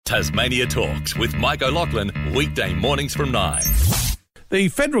Tasmania Talks with Mike O'Loughlin, weekday mornings from 9. The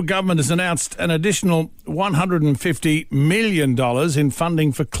federal government has announced an additional $150 million in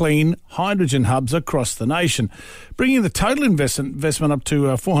funding for clean hydrogen hubs across the nation, bringing the total investment up to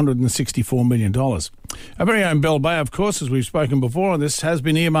 $464 million. Our very own Bell Bay, of course, as we've spoken before on this, has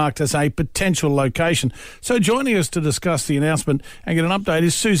been earmarked as a potential location. So joining us to discuss the announcement and get an update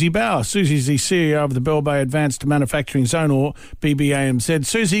is Susie Bauer. Susie's the CEO of the Bell Bay Advanced Manufacturing Zone, or BBAMZ.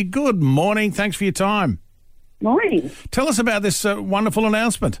 Susie, good morning. Thanks for your time. Morning. Tell us about this wonderful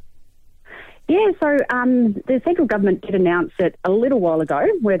announcement. Yeah, so the federal government did announce it a little while ago,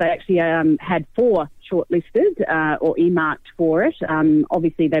 where they actually had 4 shortlisted or earmarked for it.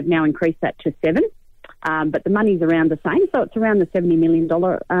 Obviously, they've now increased that to 7, but the money's around the same, so it's around the $70 million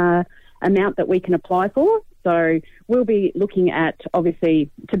amount that we can apply for. So we'll be looking at,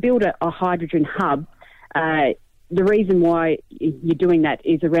 obviously, to build a hydrogen hub. The reason why you're doing that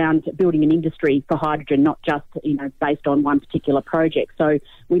is around building an industry for hydrogen, not just, based on one particular project. So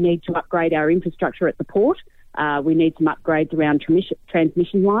we need to upgrade our infrastructure at the port. We need some upgrades around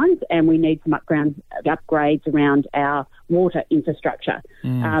transmission lines, and we need some upgrades around our water infrastructure.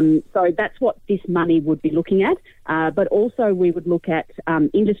 So that's what this money would be looking at. But also we would look at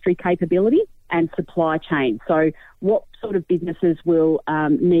industry capability and supply chain. So what sort of businesses will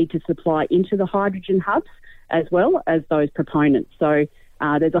need to supply into the hydrogen hubs, as well as those proponents. So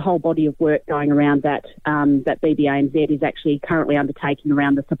there's a whole body of work going around that that BBAMZ is actually currently undertaking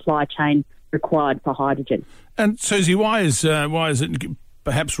around the supply chain required for hydrogen. And Susie, why is it,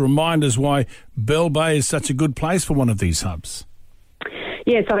 perhaps remind us why Bell Bay is such a good place for one of these hubs?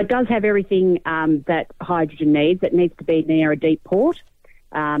 Yeah, so it does have everything that hydrogen needs. It needs to be near a deep port.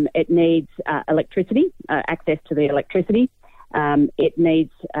 It needs electricity, access to the electricity. It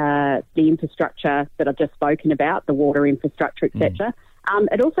needs the infrastructure that I've just spoken about, the water infrastructure, etc.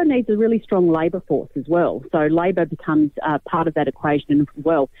 It also needs a really strong labour force as well. So labour becomes part of that equation as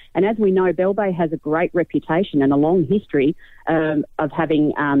well. And as we know, Bell Bay has a great reputation and a long history of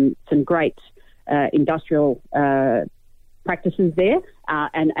having some great industrial practices there.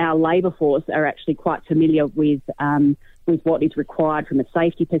 And our labour force are actually quite familiar with what is required from a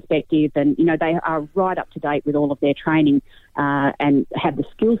safety perspective, and they are right up to date with all of their training and have the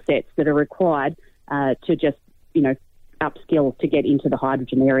skill sets that are required to just upskill to get into the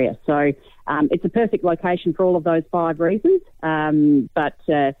hydrogen area. So it's a perfect location for all of those 5 reasons. But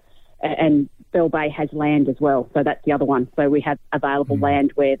Bell Bay has land as well, so that's the other one. So we have available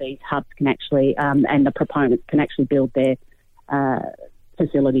land where these hubs can actually and the proponents can actually build their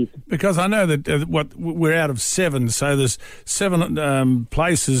facilities. Because I know that we're out of 7, so there's 7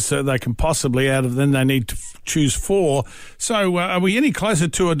 places they can possibly out of. Then they need to choose 4. So are we any closer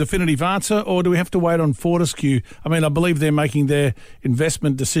to a definitive answer, or do we have to wait on Fortescue? I mean, I believe they're making their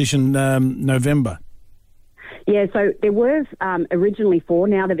investment decision November. Yeah, so there was originally 4.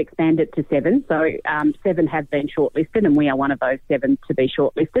 Now they've expanded to 7. So 7 have been shortlisted, and we are one of those 7 to be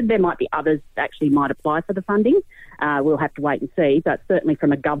shortlisted. There might be others that actually might apply for the funding. We'll have to wait and see. But certainly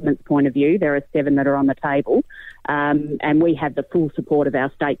from a government's point of view, there are 7 that are on the table. And we have the full support of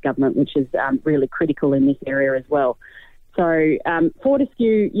our state government, which is really critical in this area as well. So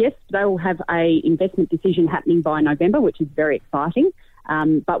Fortescue, yes, they will have a investment decision happening by November, which is very exciting.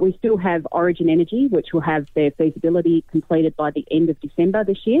 But we still have Origin Energy, which will have their feasibility completed by the end of December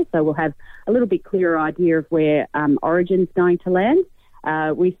this year. So we'll have a little bit clearer idea of where Origin's going to land.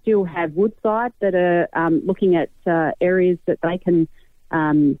 We still have Woodside that are looking at areas that they can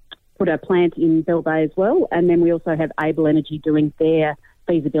put a plant in Bell Bay as well. And then we also have Able Energy doing their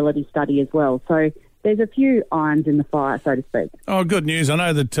feasibility study as well. So there's a few irons in the fire, so to speak. Oh, good news. I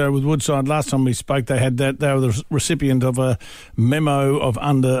know that with Woodside, last time we spoke, they had that. They were the recipient of a memo of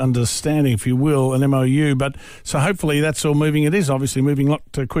understanding, if you will, an MOU. But so hopefully that's all moving. It is obviously moving a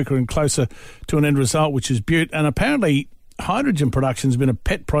lot quicker and closer to an end result, which is Butte. And apparently hydrogen production has been a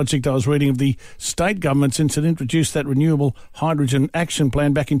pet project, I was reading, of the state government since it introduced that Renewable Hydrogen Action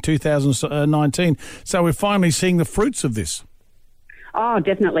Plan back in 2019. So we're finally seeing the fruits of this. Oh,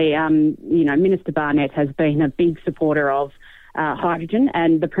 definitely. Minister Barnett has been a big supporter of hydrogen,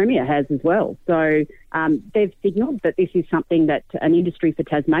 and the Premier has as well. So they've signalled that this is something that an industry for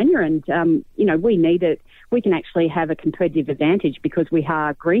Tasmania, and, we need it. We can actually have a competitive advantage because we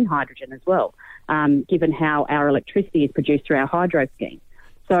are green hydrogen as well, given how our electricity is produced through our hydro scheme.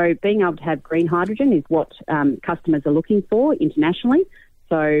 So being able to have green hydrogen is what customers are looking for internationally.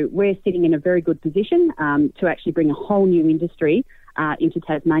 So we're sitting in a very good position to actually bring a whole new industry into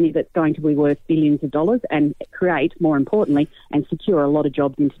Tasmania that's going to be worth billions of dollars and create, more importantly, and secure a lot of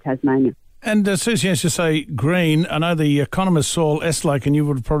jobs into Tasmania. And Susie, as you say, green, I know the economist Saul Estlake, and you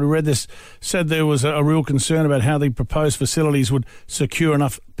would have probably read this, said there was a real concern about how the proposed facilities would secure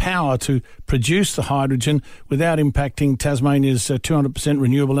enough power to produce the hydrogen without impacting Tasmania's 200%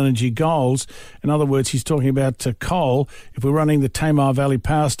 renewable energy goals. In other words, he's talking about coal. If we're running the Tamar Valley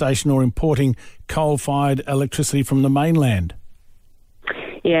Power Station or importing coal-fired electricity from the mainland.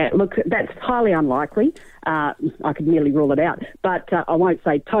 Yeah, look, that's highly unlikely. I could nearly rule it out, but I won't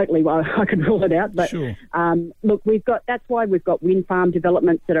say totally I could rule it out. But sure. Look, that's why we've got wind farm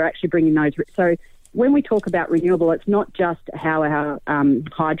developments that are actually bringing those. So when we talk about renewable, it's not just how our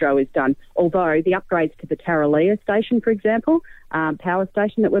hydro is done. Although the upgrades to the Tarraleah station, for example, power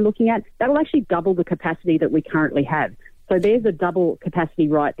station that we're looking at, that'll actually double the capacity that we currently have. So there's a double capacity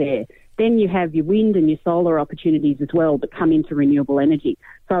right there. Then you have your wind and your solar opportunities as well that come into renewable energy.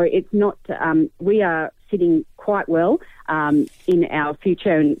 So it's not, we are sitting quite well in our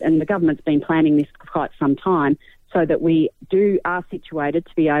future, and the government's been planning this for quite some time, so that we are situated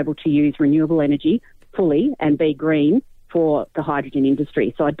to be able to use renewable energy fully and be green for the hydrogen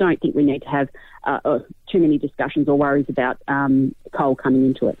industry. So I don't think we need to have too many discussions or worries about coal coming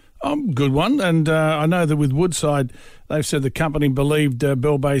into it. Good one. And I know that with Woodside, they've said the company believed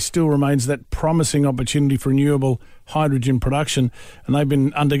Bell Bay still remains that promising opportunity for renewable hydrogen production. And they've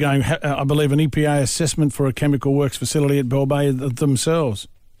been undergoing, I believe, an EPA assessment for a chemical works facility at Bell Bay themselves.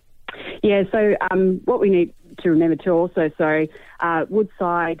 Yeah, so what we need to remember too also,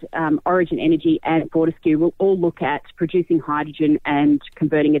 Woodside, Origin Energy and Fortescue will all look at producing hydrogen and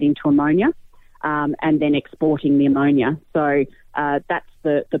converting it into ammonia. And then exporting the ammonia. So that's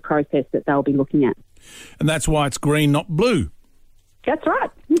the process that they'll be looking at. And that's why it's green, not blue. That's right.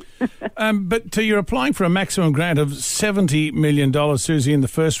 But you're applying for a maximum grant of $70 million, Susie, in the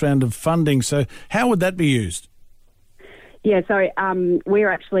first round of funding. So how would that be used? Yeah, so we're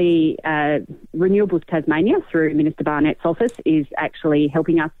actually, Renewables Tasmania, through Minister Barnett's office, is actually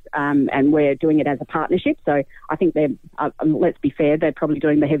helping us, and we're doing it as a partnership. So I think they're, let's be fair, they're probably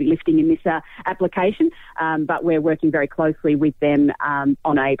doing the heavy lifting in this application, but we're working very closely with them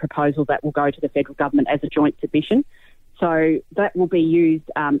on a proposal that will go to the federal government as a joint submission. So that will be used,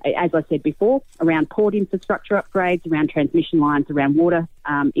 as I said before, around port infrastructure upgrades, around transmission lines, around water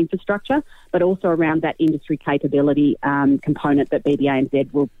infrastructure, but also around that industry capability component that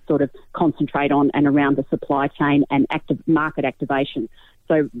BBANZ will sort of concentrate on, and around the supply chain and market activation.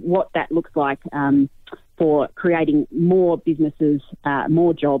 So what that looks like for creating more businesses,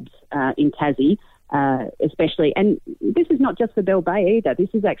 more jobs in Tassie, especially, and this is not just for Bell Bay either. This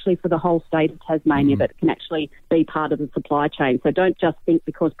is actually for the whole state of Tasmania that can actually be part of the supply chain. So don't just think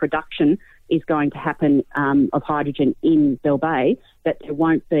because production is going to happen of hydrogen in Bell Bay that there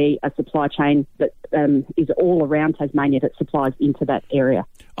won't be a supply chain that is all around Tasmania that supplies into that area.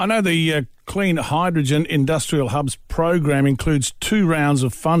 I know the Clean Hydrogen Industrial Hubs program includes 2 rounds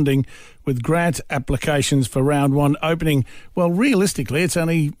of funding, with grant applications for round 1 opening. Well, realistically, it's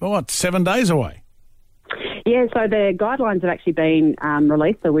only, 7 days away. Yeah, so the guidelines have actually been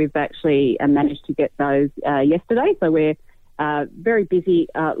released, so we've actually managed to get those yesterday. So we're very busy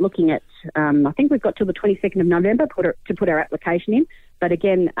looking at, I think we've got till the 22nd of November to put our application in. But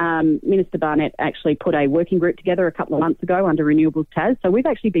again, Minister Barnett actually put a working group together a couple of months ago under Renewables Tas. So we've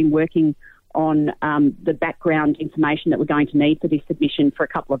actually been working on the background information that we're going to need for this submission for a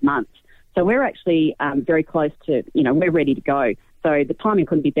couple of months. So we're actually very close to, we're ready to go. So the timing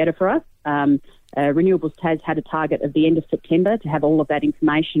couldn't be better for us. Renewables Tas had a target of the end of September to have all of that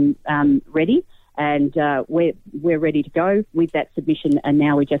information ready, and we're ready to go with that submission, and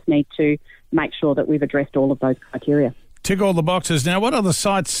now we just need to make sure that we've addressed all of those criteria. Tick all the boxes. Now, what other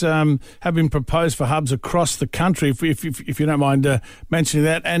sites have been proposed for hubs across the country, if you don't mind mentioning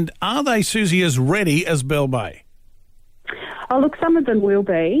that, and are they, Susie, as ready as Bell Bay? Oh, look, some of them will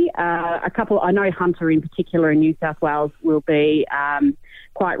be. A couple, I know Hunter in particular in New South Wales will be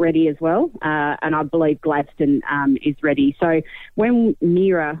quite ready as well, and I believe Gladstone is ready. So when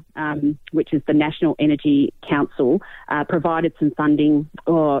NERA, which is the National Energy Council, provided some funding,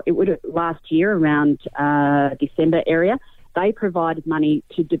 last year around December area, they provided money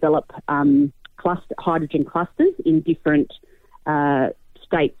to develop hydrogen clusters in different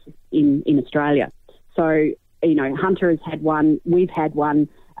states in Australia. So, Hunter has had one, we've had one,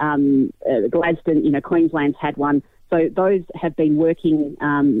 Gladstone, Queensland's had one. So those have been working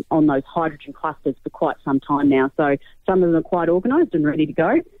on those hydrogen clusters for quite some time now. So some of them are quite organised and ready to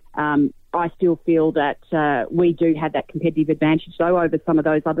go. I still feel that we do have that competitive advantage, though, over some of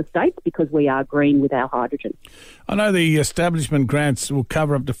those other states because we are green with our hydrogen. I know the establishment grants will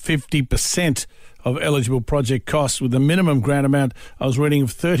cover up to 50% of eligible project costs, with the minimum grant amount I was reading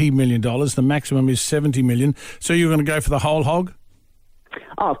of $30 million. The maximum is $70 million. So you're going to go for the whole hog?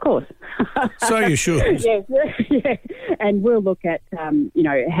 Oh, of course. So you should. Yes, yeah. And we'll look at,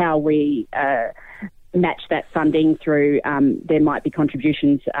 how we match that funding through, there might be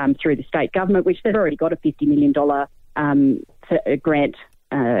contributions through the state government, which they've already got a $50 million grant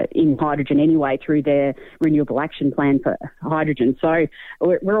in hydrogen anyway through their Renewable Action Plan for hydrogen. So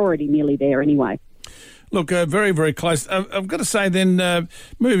we're already nearly there anyway. Look, very, very close. I've got to say then,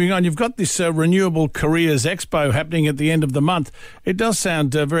 moving on, you've got this Renewable Careers Expo happening at the end of the month. It does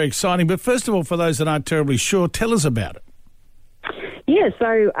sound very exciting. But first of all, for those that aren't terribly sure, tell us about it. Yeah,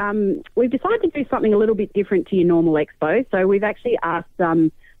 so we've decided to do something a little bit different to your normal expo. So we've actually asked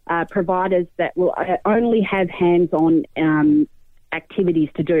providers that will only have hands-on activities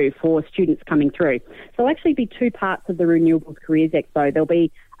to do for students coming through. So there'll actually be two parts of the Renewables Careers Expo. There'll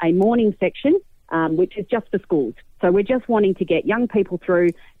be a morning section, which is just for schools. So we're just wanting to get young people through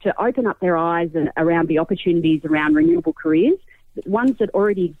to open up their eyes and around the opportunities around renewable careers, ones that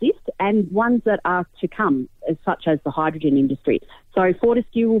already exist and ones that are to come, such as the hydrogen industry. So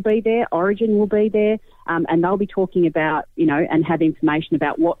Fortescue will be there, Origin will be there, and they'll be talking about, and have information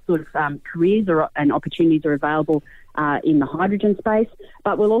about what sort of careers and opportunities are available in the hydrogen space.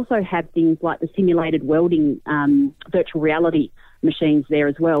 But we'll also have things like the simulated welding virtual reality machines there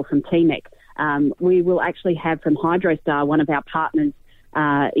as well from TMEC. We will actually have from Hydrostar, one of our partners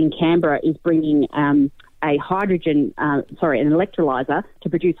in Canberra, is bringing an electrolyser to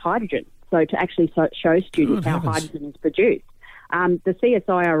produce hydrogen. So to actually show students how hydrogen is produced. The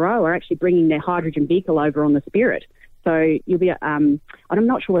CSIRO are actually bringing their hydrogen vehicle over on the Spirit. So you'll be, I'm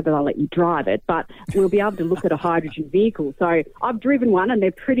not sure whether they'll let you drive it, but we'll be able to look at a hydrogen vehicle. So I've driven one and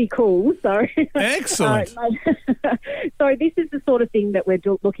they're pretty cool. So excellent. So this is the sort of thing that we're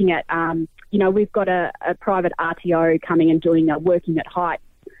looking at. We've got a private RTO coming and doing a working at height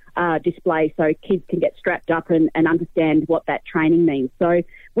display so kids can get strapped up and understand what that training means. So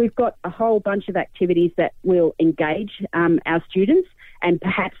we've got a whole bunch of activities that will engage our students and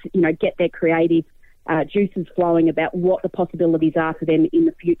perhaps, get their creative juices flowing about what the possibilities are for them in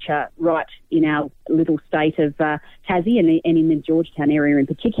the future, right in our little state of Tassie and in the Georgetown area in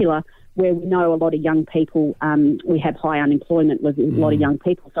particular, where we know a lot of young people, we have high unemployment with a lot of young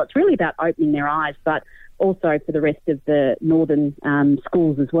people. So it's really about opening their eyes, but also for the rest of the northern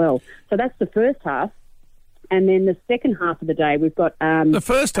schools as well. So that's the first half. And then the second half of the day, we've got... the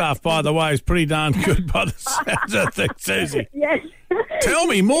first half, by the way, is pretty darn good by the sounds of things, Susie. Yes. Tell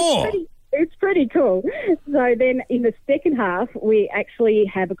me more. It's pretty cool. So then in the second half, we actually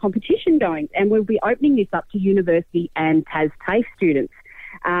have a competition going, and we'll be opening this up to university and TAFE students.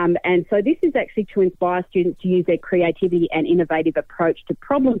 And so this is actually to inspire students to use their creativity and innovative approach to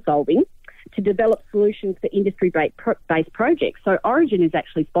problem solving to develop solutions for industry-based projects. So Origin is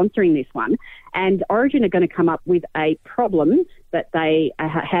actually sponsoring this one, and Origin are going to come up with a problem that they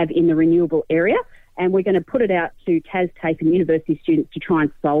have in the renewable area, and we're going to put it out to TAFE and university students to try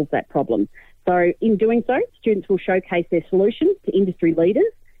and solve that problem. So in doing so, students will showcase their solutions to industry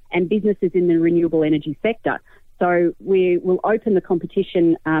leaders and businesses in the renewable energy sector. So we will open the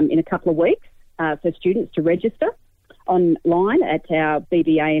competition in a couple of weeks for students to register online at our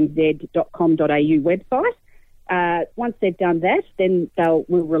bbamz.com.au website. Once they've done that, then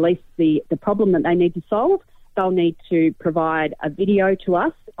we'll release the problem that they need to solve. They'll need to provide a video to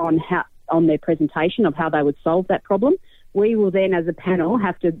us on their presentation of how they would solve that problem. We will then, as a panel,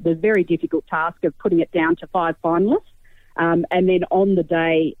 have the very difficult task of putting it down to 5 finalists. And then on the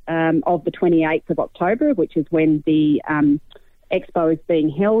day of the 28th of October, which is when the expo is being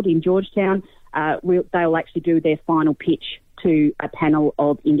held in Georgetown, they'll actually do their final pitch to a panel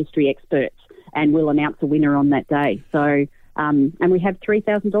of industry experts, and we'll announce a winner on that day. So, and we have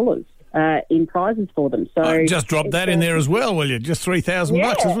 $3,000 in prizes for them. So just drop that in there as well, will you? Just $3,000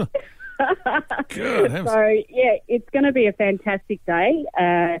 bucks as well. Good. So yeah, it's going to be a fantastic day.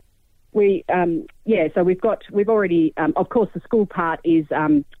 So we've already, of course, the school part is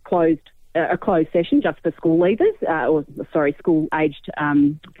closed, a closed session just for school leavers, school-aged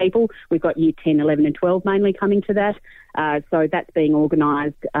people. We've got year 10, 11 and 12 mainly coming to that. So that's being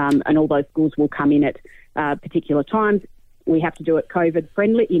organised, and all those schools will come in at particular times. We have to do it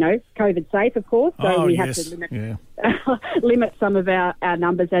COVID-friendly, COVID safe, of course. So we have to limit some of our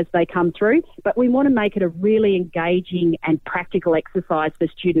numbers as they come through. But we want to make it a really engaging and practical exercise for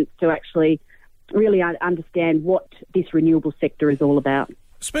students to actually really understand what this renewable sector is all about.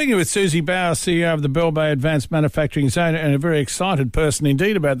 Speaking with Susie Bauer, CEO of the Bell Bay Advanced Manufacturing Zone, and a very excited person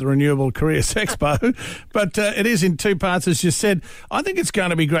indeed about the Renewable Careers Expo. But it is in two parts, as you said. I think it's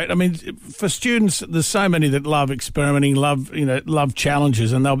going to be great. I mean, for students, there's so many that love experimenting, love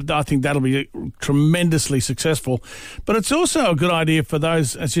challenges, and I think that'll be tremendously successful. But it's also a good idea for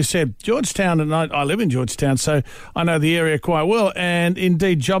those, as you said, Georgetown, and I live in Georgetown, so I know the area quite well, and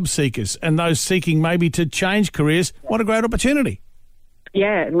indeed job seekers and those seeking maybe to change careers. What a great opportunity.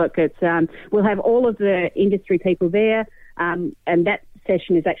 Yeah, look, it's we'll have all of the industry people there, and that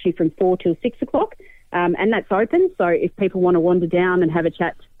session is actually from 4 till 6 o'clock, and that's open. So if people want to wander down and have a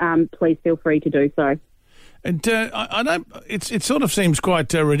chat, please feel free to do so. And I don't. It sort of seems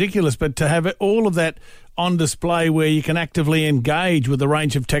quite ridiculous, but to have all of that on display where you can actively engage with a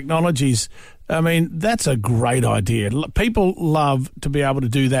range of technologies, I mean, that's a great idea. People love to be able to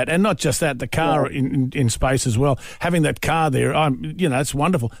do that, and not just that, the car in space as well. Having that car there, it's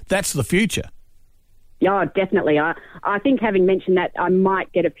wonderful. That's the future. Yeah, definitely. I think having mentioned that, I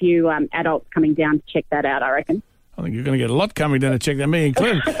might get a few adults coming down to check that out, I reckon. I think you're going to get a lot coming down to check that, me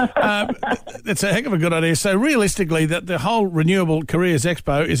included. It's a heck of a good idea. So realistically, that the whole Renewable Careers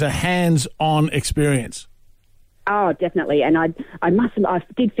Expo is a hands-on experience. Oh, definitely. And I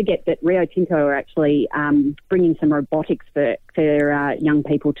did forget that Rio Tinto are actually bringing some robotics for young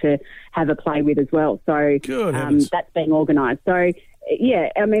people to have a play with as well. So that's being organised. So, yeah,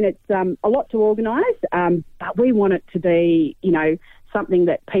 I mean, it's a lot to organise, but we want it to be, something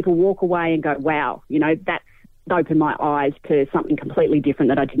that people walk away and go, wow, that's opened my eyes to something completely different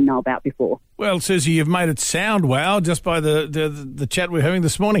that I didn't know about before. Well, Susie, you've made it sound wow just by the chat we're having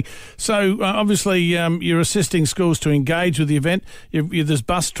this morning. So obviously you're assisting schools to engage with the event. There's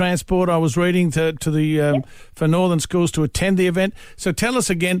bus transport, I was reading, for northern schools to attend the event. So tell us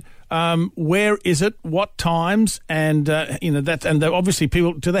again, where is it, what times, and obviously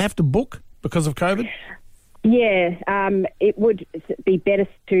people, do they have to book because of COVID? Yeah, it would be better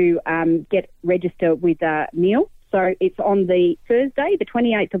to get registered with Neil. So it's on the Thursday, the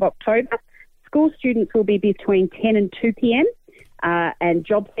 28th of October. School students will be between 10 and 2 p.m. And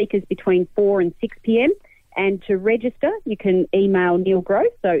job seekers between 4 and 6 p.m. And to register, you can email Neil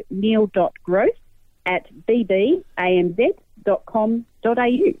Gross, so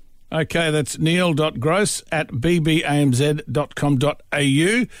neil.gross@bbamz.com.au. Okay, that's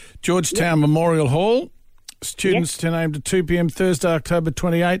neil.gross@bbamz.com.au. Georgetown Memorial Hall. Students 10 a.m. to 2 p.m. Thursday, October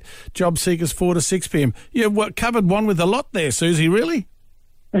 28. Job seekers 4 to 6 p.m. Yeah, covered one with a lot there, Susie, really?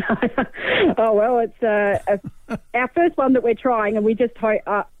 Oh, well, it's our first one that we're trying, and we just hope,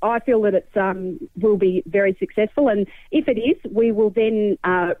 I feel that it's will be very successful. And if it is, we will then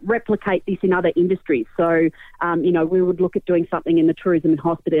replicate this in other industries. So, we would look at doing something in the tourism and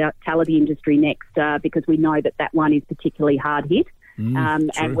hospitality industry next, because we know that one is particularly hard hit.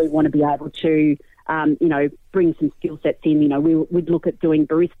 And we want to be able to bring some skill sets in. We'd look at doing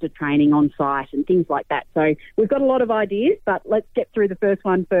barista training on site and things like that. So we've got a lot of ideas, but let's get through the first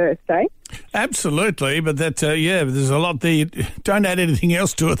one first, eh? Absolutely, but there's a lot there. Don't add anything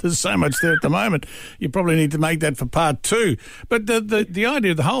else to it. There's so much there at the moment. You probably need to make that for part 2. But the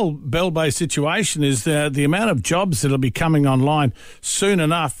idea of the whole Bell Bay situation is the amount of jobs that will be coming online soon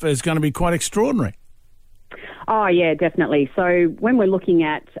enough is going to be quite extraordinary. Oh, yeah, definitely. So when we're looking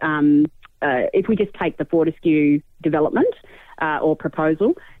at if we just take the Fortescue development or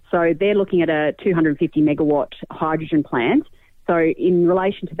proposal, so they're looking at a 250 megawatt hydrogen plant. So in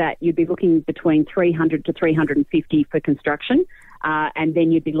relation to that, you'd be looking between 300 to 350 for construction, and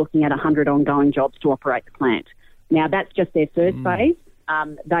then you'd be looking at 100 ongoing jobs to operate the plant. Now, that's just their first phase.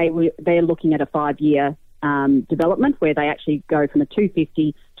 They're looking at a 5-year development where they actually go from a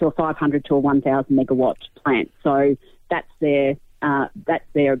 250 to a 500 to a 1,000 megawatt plant. So that's their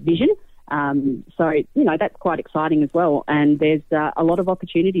vision. That's quite exciting as well. And there's a lot of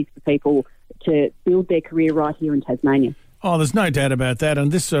opportunities for people to build their career right here in Tasmania. Oh, there's no doubt about that.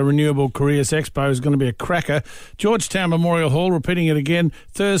 And this Renewable Careers Expo is going to be a cracker. Georgetown Memorial Hall, repeating it again,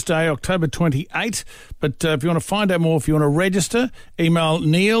 Thursday, October 28. But if you want to find out more, if you want to register, email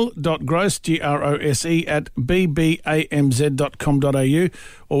neil.gross, Grose, at bbamz.com.au.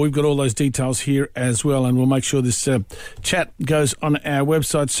 Or we've got all those details here as well, and we'll make sure this chat goes on our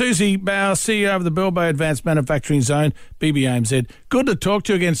website. Susie Bauer, CEO of the Bell Bay Advanced Manufacturing Zone, BBAMZ. Good to talk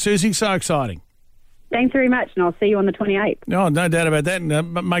to you again, Susie. So exciting. Thanks very much, and I'll see you on the 28th. No doubt about that.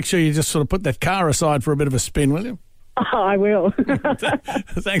 And make sure you just sort of put that car aside for a bit of a spin, will you? Oh, I will.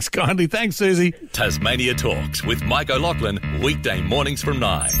 Thanks kindly. Thanks, Susie. Tasmania Talks with Mike O'Loughlin, weekday mornings from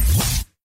 9.